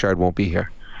 yeah, Bouchard won't be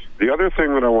here. The other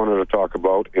thing that I wanted to talk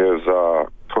about is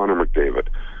Connor McDavid.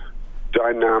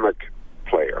 Dynamic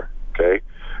player, okay?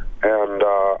 And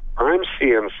I'm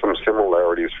seeing some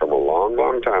similarities from a long,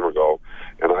 long time ago,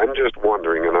 and I'm just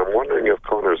wondering, and I'm wondering if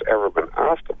Connor's ever been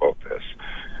asked about this,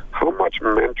 how much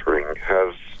mentoring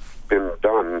has been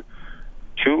done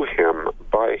to him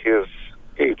by his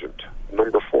agent,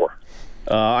 number 4?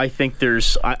 I think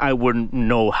I wouldn't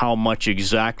know how much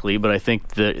exactly, but I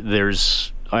think that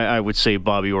I would say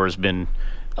Bobby Orr has been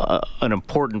an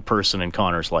important person in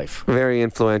Connor's life. Very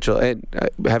influential. And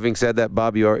having said that,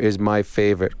 Bobby Orr is my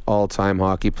favorite all-time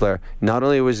hockey player. Not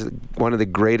only was one of the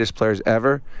greatest players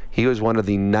ever, he was one of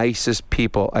the nicest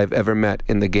people I've ever met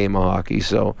in the game of hockey.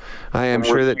 So I am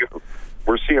sure that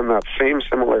we're seeing that same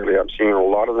similarity. I'm seeing a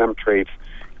lot of them traits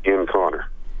in Connor.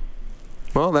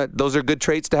 Well, those are good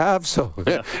traits to have, so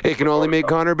it can only make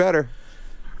Connor better.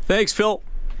 Thanks, Phil.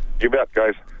 You bet,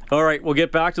 guys. All right, we'll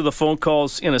get back to the phone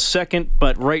calls in a second,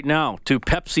 but right now to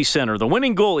Pepsi Center, the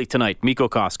winning goalie tonight, Mikko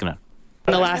Koskinen.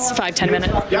 In the last 5-10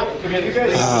 minutes?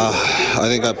 I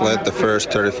think I played the first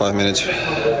 35 minutes,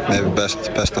 maybe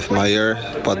best of my year,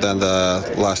 but then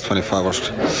the last 25 was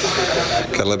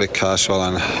a little bit casual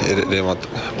and it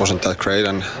wasn't that great.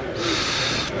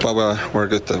 But we're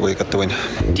good that we got the win.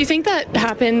 Do you think that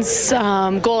happens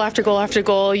goal after goal after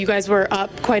goal? You guys were up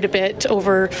quite a bit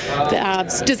over the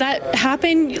Avs. Does that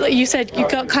happen? You said you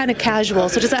got kind of casual.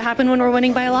 So does that happen when we're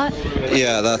winning by a lot?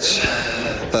 Yeah, that's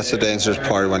the dangerous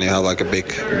part when you have like a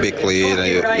big lead and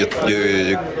you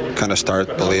kind of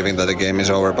start believing that the game is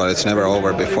over, but it's never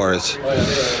over before it's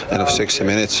end of 60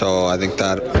 minutes. So I think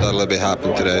that a little bit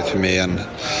happened today to me, and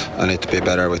I need to be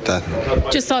better with that.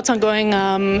 Just thoughts on going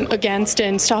against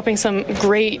and stopping some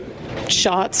great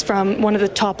shots from one of the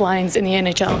top lines in the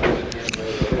NHL.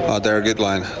 They're a good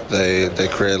line. They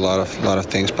create a lot of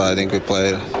things, but I think we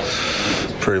played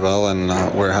pretty well, and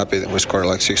we're happy that we scored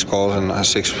like 6 goals, and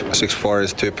 6-4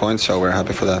 is 2 points, so we're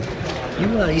happy for that.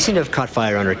 You seem to have caught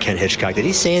fire under Kent Hitchcock. Did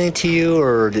he say anything to you,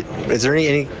 or is there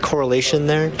any correlation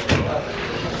there?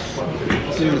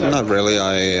 Not really.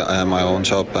 I have my own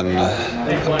job, and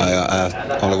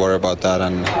I only worry about that,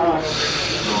 and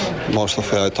most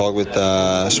of it I talk with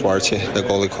Schwartzy, the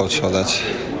goalie coach, so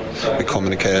we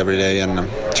communicate every day and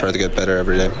try to get better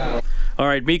every day. All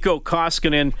right, Mikko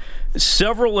Koskinen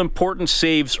Several important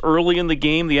saves early in the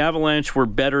game. The Avalanche were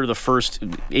better the first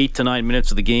 8 to 9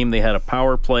 minutes of the game. They had a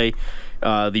power play.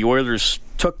 The Oilers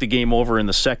took the game over in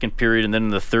the second period, and then in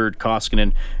the third,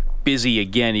 Koskinen busy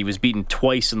again. He was beaten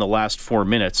twice in the last 4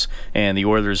 minutes, and the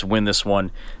Oilers win this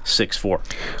one 6-4.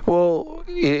 Well,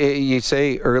 you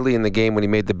say early in the game when he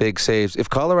made the big saves, if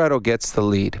Colorado gets the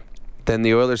lead, then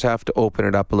the Oilers have to open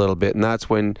it up a little bit, and that's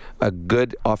when a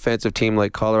good offensive team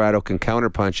like Colorado can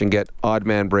counterpunch and get odd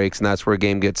man breaks, and that's where a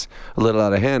game gets a little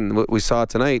out of hand. What we saw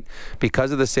tonight,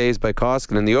 because of the saves by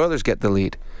Koskinen, the Oilers get the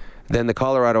lead. Then the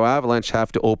Colorado Avalanche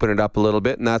have to open it up a little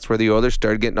bit, and that's where the Oilers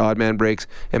started getting odd man breaks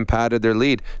and padded their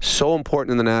lead. So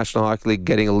important in the National Hockey League,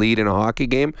 getting a lead in a hockey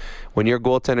game. When your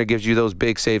goaltender gives you those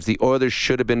big saves, the Oilers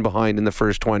should have been behind in the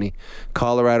first 20.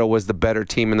 Colorado was the better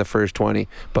team in the first 20.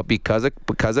 But because of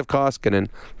Koskinen,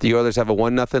 the Oilers have a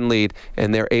 1-0 lead,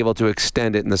 and they're able to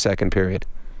extend it in the second period.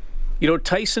 You know,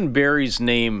 Tyson Barrie's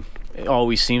name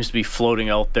always seems to be floating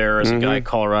out there as a guy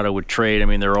Colorado would trade. I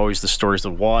mean, there are always the stories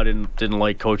that Watt didn't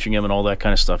like coaching him and all that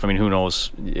kind of stuff. I mean, who knows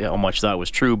how much that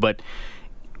was true. But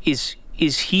is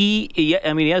he...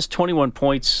 I mean, he has 21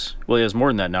 points. Well, he has more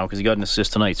than that now because he got an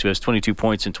assist tonight. So he has 22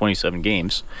 points in 27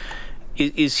 games.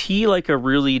 Is he like a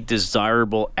really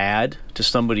desirable add to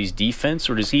somebody's defense,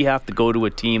 or does he have to go to a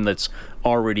team that's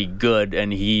already good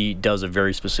and he does a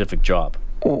very specific job?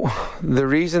 The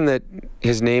reason that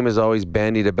his name is always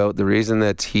bandied about, the reason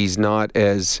that he's not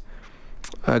as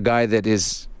a guy that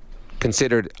is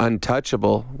considered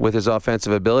untouchable with his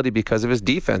offensive ability because of his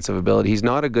defensive ability. He's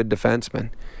not a good defenseman.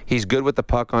 He's good with the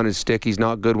puck on his stick. He's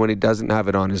not good when he doesn't have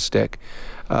it on his stick.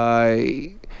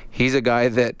 He's a guy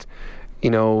that,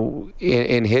 you know,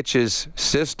 in Hitch's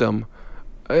system,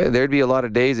 there'd be a lot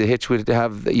of days that Hitch would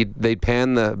have, they'd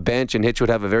pan the bench and Hitch would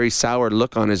have a very sour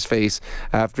look on his face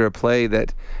after a play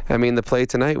that, I mean, the play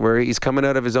tonight where he's coming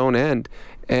out of his own end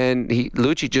and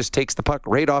Lucic just takes the puck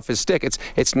right off his stick.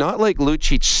 It's not like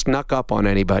Lucic snuck up on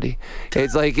anybody.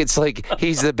 It's like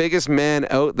he's the biggest man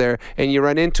out there and you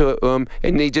run into him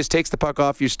and he just takes the puck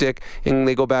off your stick and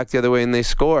they go back the other way and they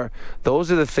score. Those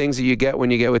are the things that you get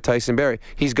when you get with Tyson Barrie.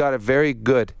 He's got a very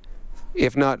good,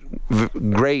 if not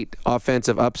great,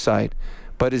 offensive upside,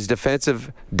 but his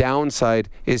defensive downside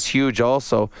is huge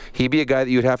also. He'd be a guy that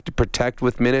you'd have to protect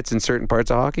with minutes in certain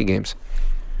parts of hockey games.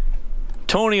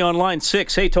 Tony on line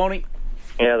 6. Hey, Tony.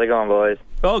 Hey, how's it going, boys?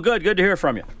 Oh, good. Good to hear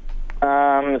from you.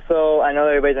 So I know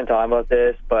everybody's been talking about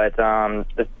this, but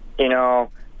you know,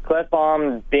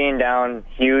 Klefbom being down,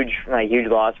 huge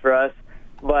loss for us.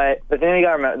 But the thing that we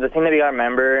got to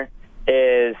remember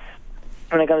is,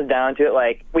 when it comes down to it,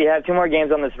 like, we have 2 more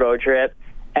games on this road trip,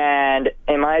 and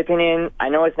in my opinion, I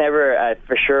know it's never a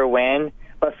for sure win,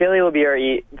 but Philly will be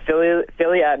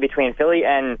between Philly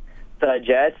and the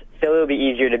Jets, Philly will be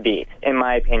easier to beat, in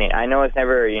my opinion. I know it's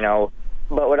never, you know,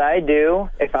 but what I do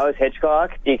if I was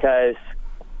Hitchcock, because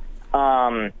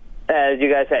as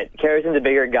you guys said, Karason's a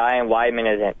bigger guy and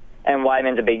Wideman isn't, and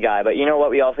Wideman's a big guy, but you know what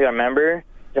we also got to remember?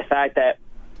 The fact that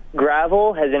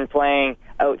Gravel has been playing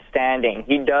outstanding.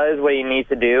 He does what he needs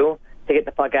to do to get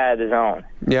the puck out of the zone.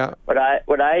 Yeah. What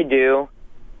I do,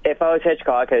 if I was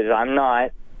Hitchcock, because I'm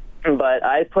not, but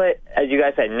I put, as you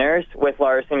guys said, Nurse with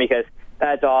Larson because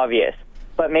that's obvious.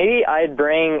 But maybe I'd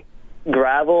bring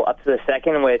Gravel up to the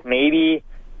second with maybe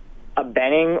a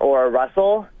Benning or a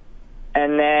Russell,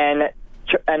 and then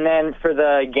for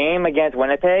the game against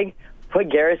Winnipeg, put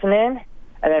Garrison in.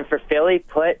 And then for Philly,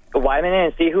 put Wideman in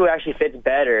and see who actually fits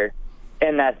better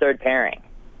in that third pairing.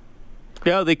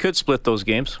 Yeah, they could split those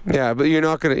games. Yeah, but you're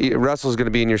not going to... Russell's going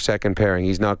to be in your second pairing.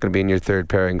 He's not going to be in your third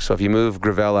pairing. So if you move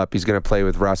Gravel up, he's going to play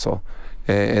with Russell.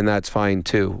 And that's fine,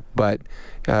 too. But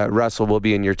Russell will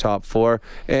be in your top 4.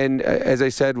 And as I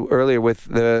said earlier, with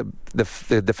the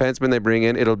defensemen they bring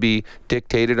in, it'll be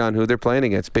dictated on who they're playing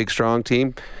against. Big, strong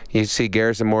team. You see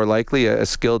Garrison more likely. A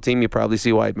skilled team, you probably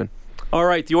see Wideman. All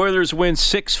right, the Oilers win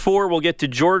 6-4. We'll get to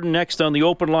Jordan next on the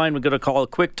open line. We're going to call a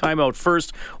quick timeout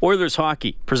first. Oilers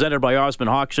hockey, presented by Osmond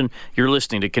Auction. You're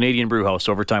listening to Canadian Brewhouse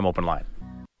Overtime Open Line.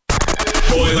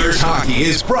 Oilers hockey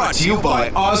is brought to you by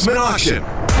Osmond Auction.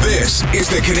 This is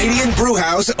the Canadian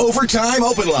Brewhouse Overtime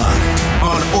Open Line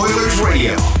on Oilers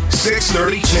Radio,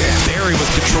 630 CHED. Barrie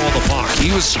with control of the puck.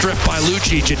 He was stripped by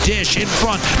Lucic. A dish in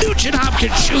front. Nugent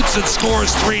Hopkins shoots and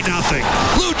scores 3-0.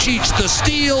 Lucic the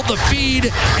steal, the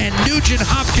feed, and Nugent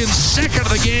Hopkins second of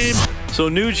the game. So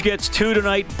Nuge gets 2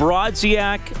 tonight.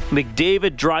 Brodziak,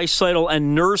 McDavid, Draisaitl,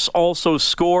 and Nurse also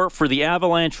score for the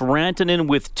Avalanche. Rantanen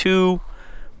with 2.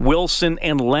 Wilson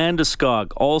and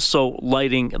Landeskog also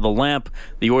lighting the lamp.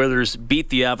 The Oilers beat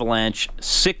the Avalanche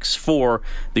 6-4.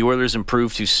 The Oilers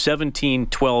improved to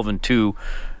 17-12-2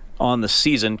 on the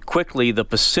season. Quickly, the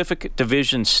Pacific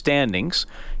Division standings.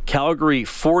 Calgary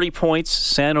 40 points,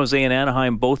 San Jose and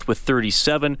Anaheim both with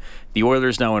 37. The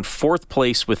Oilers now in 4th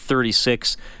place with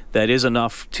 36. That is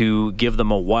enough to give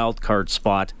them a wild card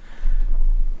spot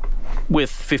with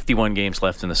 51 games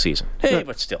left in the season. Hey,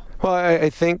 but still. Well, I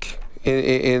think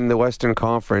in the Western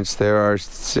Conference there are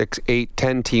 6, 8,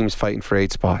 10 teams fighting for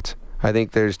 8 spots. I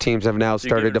think there's teams have now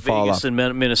started to fall off. Vegas and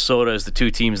Minnesota as the 2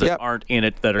 teams that aren't in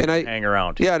it that are hang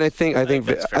around. Yeah, and I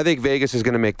think Vegas is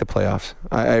going to make the playoffs.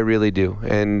 I really do,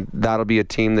 and that'll be a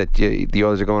team that the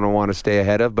Oilers are going to want to stay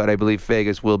ahead of. But I believe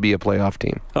Vegas will be a playoff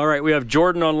team. All right, we have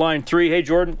Jordan on line 3. Hey,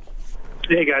 Jordan.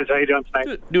 Hey guys, how you doing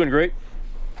tonight? Doing great.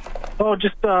 Oh,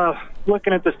 just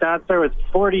looking at the stats there with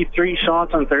 43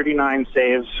 shots on 39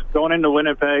 saves going into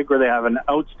Winnipeg, where they have an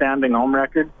outstanding home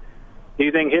record. Do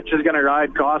you think Hitch is going to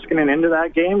ride Koskinen into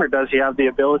that game, or does he have the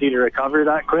ability to recover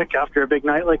that quick after a big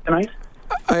night like tonight?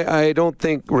 I don't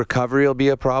think recovery will be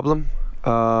a problem.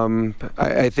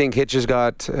 I think Hitch has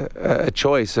got a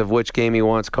choice of which game he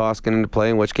wants Koskinen to play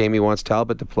and which game he wants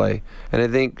Talbot to play. And I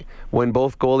think when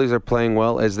both goalies are playing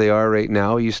well, as they are right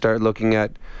now, you start looking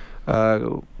at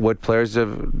what players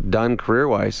have done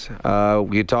career-wise.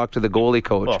 You talk to the goalie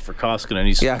coach. Well, for Koskinen,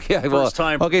 he's first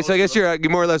time. Okay, so I guess you're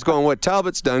more or less going what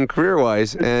Talbot's done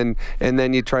career-wise, and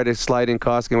then you try to slide in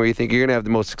Koskinen where you think you're going to have the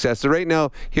most success. So right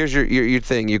now, here's your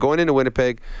thing. You're going into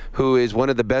Winnipeg, who is one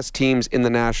of the best teams in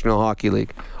the National Hockey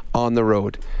League, on the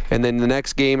road. And then the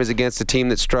next game is against a team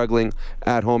that's struggling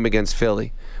at home against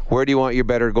Philly. Where do you want your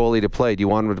better goalie to play? Do you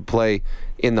want him to play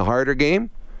in the harder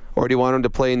game? Or do you want him to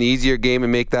play in the easier game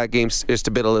and make that game just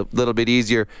a little bit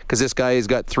easier? Because this guy has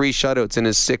got 3 shutouts in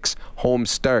his 6 home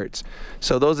starts.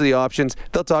 So those are the options.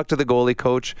 They'll talk to the goalie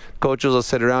coach. Coaches will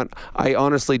sit around. I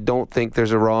honestly don't think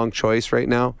there's a wrong choice right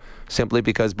now, simply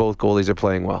because both goalies are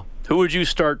playing well. Who would you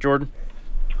start, Jordan?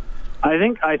 I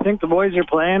think the boys are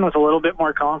playing with a little bit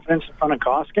more confidence in front of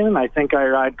Koskinen. I think I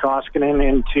ride Koskinen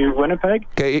into Winnipeg.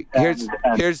 Okay,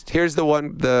 here's the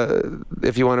one.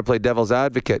 If you want to play devil's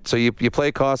advocate, so you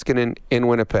play Koskinen in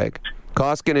Winnipeg.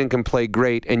 Koskinen can play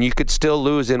great, and you could still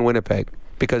lose in Winnipeg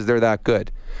because they're that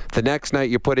good. The next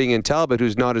night you're putting in Talbot,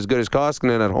 who's not as good as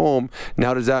Koskinen at home.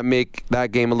 Now does that make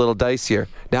that game a little dicier?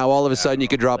 Now all of a sudden you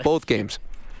could drop both games.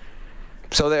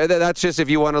 So that's just if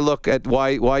you want to look at why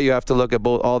you have to look at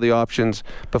all the options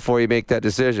before you make that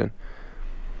decision.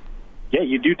 Yeah,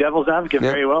 you do devil's advocate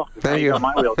very well. Thank you.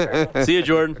 See you,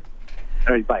 Jordan.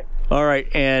 All right, bye. All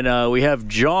right, and we have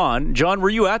John. John, were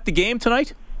you at the game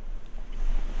tonight?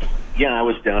 Yeah, I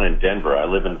was down in Denver. I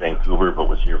live in Vancouver, but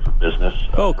was here for business.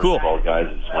 Oh, cool. First of all, guys,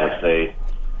 I just want to say,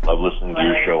 love listening to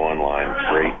your show online. It's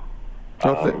great.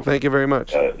 Thank you very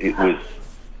much.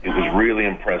 It was really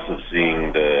impressive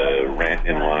seeing the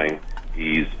Rantanen line.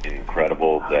 He's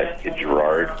incredible. That kid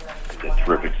Gerard is a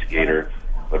terrific skater.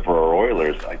 But for our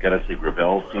Oilers, I got to say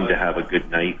Gravel seemed to have a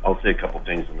good night. I'll say a couple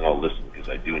things and then I'll listen because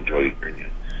I do enjoy hearing you.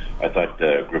 I thought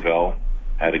Gravel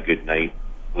had a good night.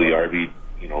 Puljujarvi,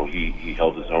 he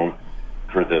held his own.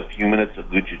 For the few minutes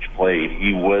that Lucic played,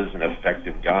 he was an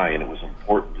effective guy, and it was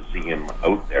important to see him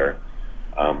out there.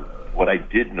 What I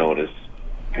did notice,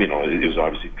 it was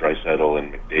obviously Draisaitl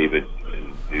and McDavid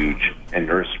and Nuge and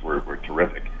Nurse were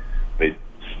terrific. But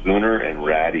Spooner and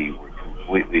Ratty were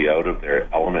completely out of their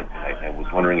element. I was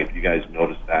wondering if you guys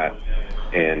noticed that.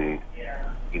 And,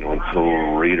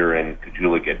 until Rader and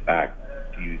Kajula get back,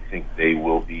 do you think they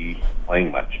will be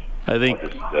playing much? I think I'll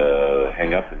just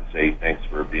hang up and say thanks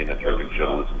for being a terrific show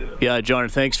to listen to. Yeah, John,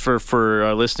 thanks for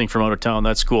listening from out of town.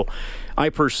 That's cool. I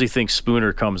personally think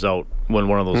Spooner comes out when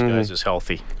one of those guys is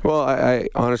healthy. Well, I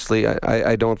honestly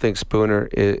don't think Spooner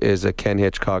is a Ken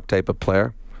Hitchcock type of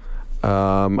player.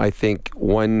 I think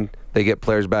when they get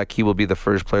players back, he will be the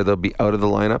first player that'll be out of the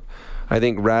lineup. I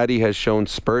think Ratty has shown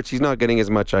spurts. He's not getting as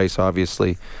much ice,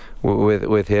 obviously,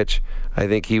 with Hitch. I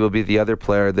think he will be the other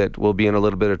player that will be in a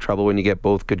little bit of trouble when you get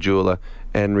both Kajula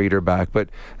and Reeder back. But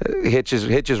Hitch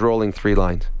is rolling 3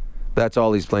 lines. That's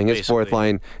all he's playing. His basically. Fourth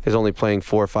line is only playing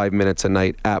 4 or 5 minutes a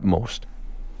night at most.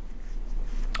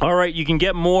 All right, you can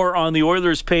get more on the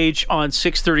Oilers page on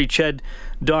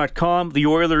 630ched.com. The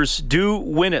Oilers do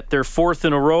win it. They're 4th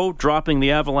in a row, dropping the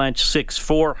Avalanche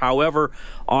 6-4. However,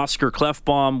 Oscar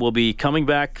Klefbom will be coming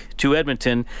back to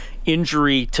Edmonton.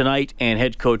 Injury tonight, and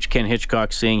head coach Ken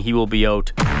Hitchcock saying he will be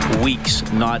out weeks,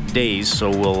 not days.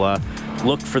 So we'll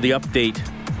look for the update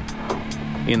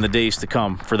in the days to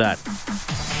come for that.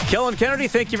 Kellen Kennedy,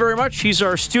 thank you very much. He's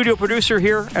our studio producer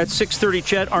here at 630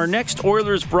 Ched. Our next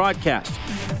Oilers broadcast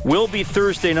will be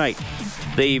Thursday night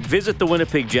They visit the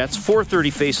Winnipeg Jets.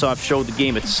 4:30 face-off show, the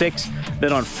game at 6.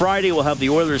 Then on Friday, we'll have the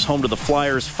Oilers home to the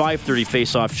Flyers. 5:30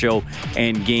 face-off show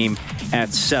and game at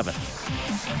 7.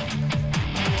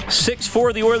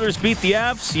 6-4, the Oilers beat the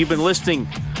Avs. You've been listening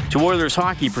to Oilers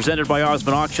Hockey, presented by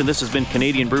Osmond Auction. This has been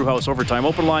Canadian Brewhouse Overtime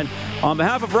Open Line. On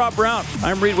behalf of Rob Brown,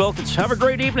 I'm Reed Wilkins. Have a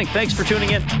great evening. Thanks for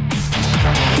tuning in.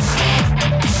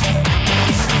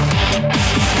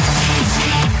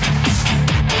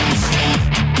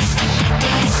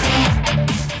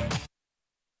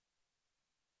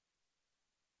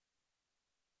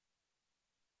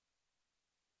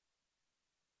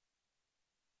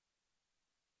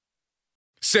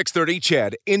 .630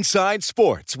 CHED Inside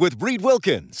Sports with Reed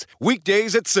Wilkins.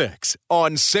 Weekdays at 6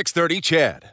 on 630 CHED.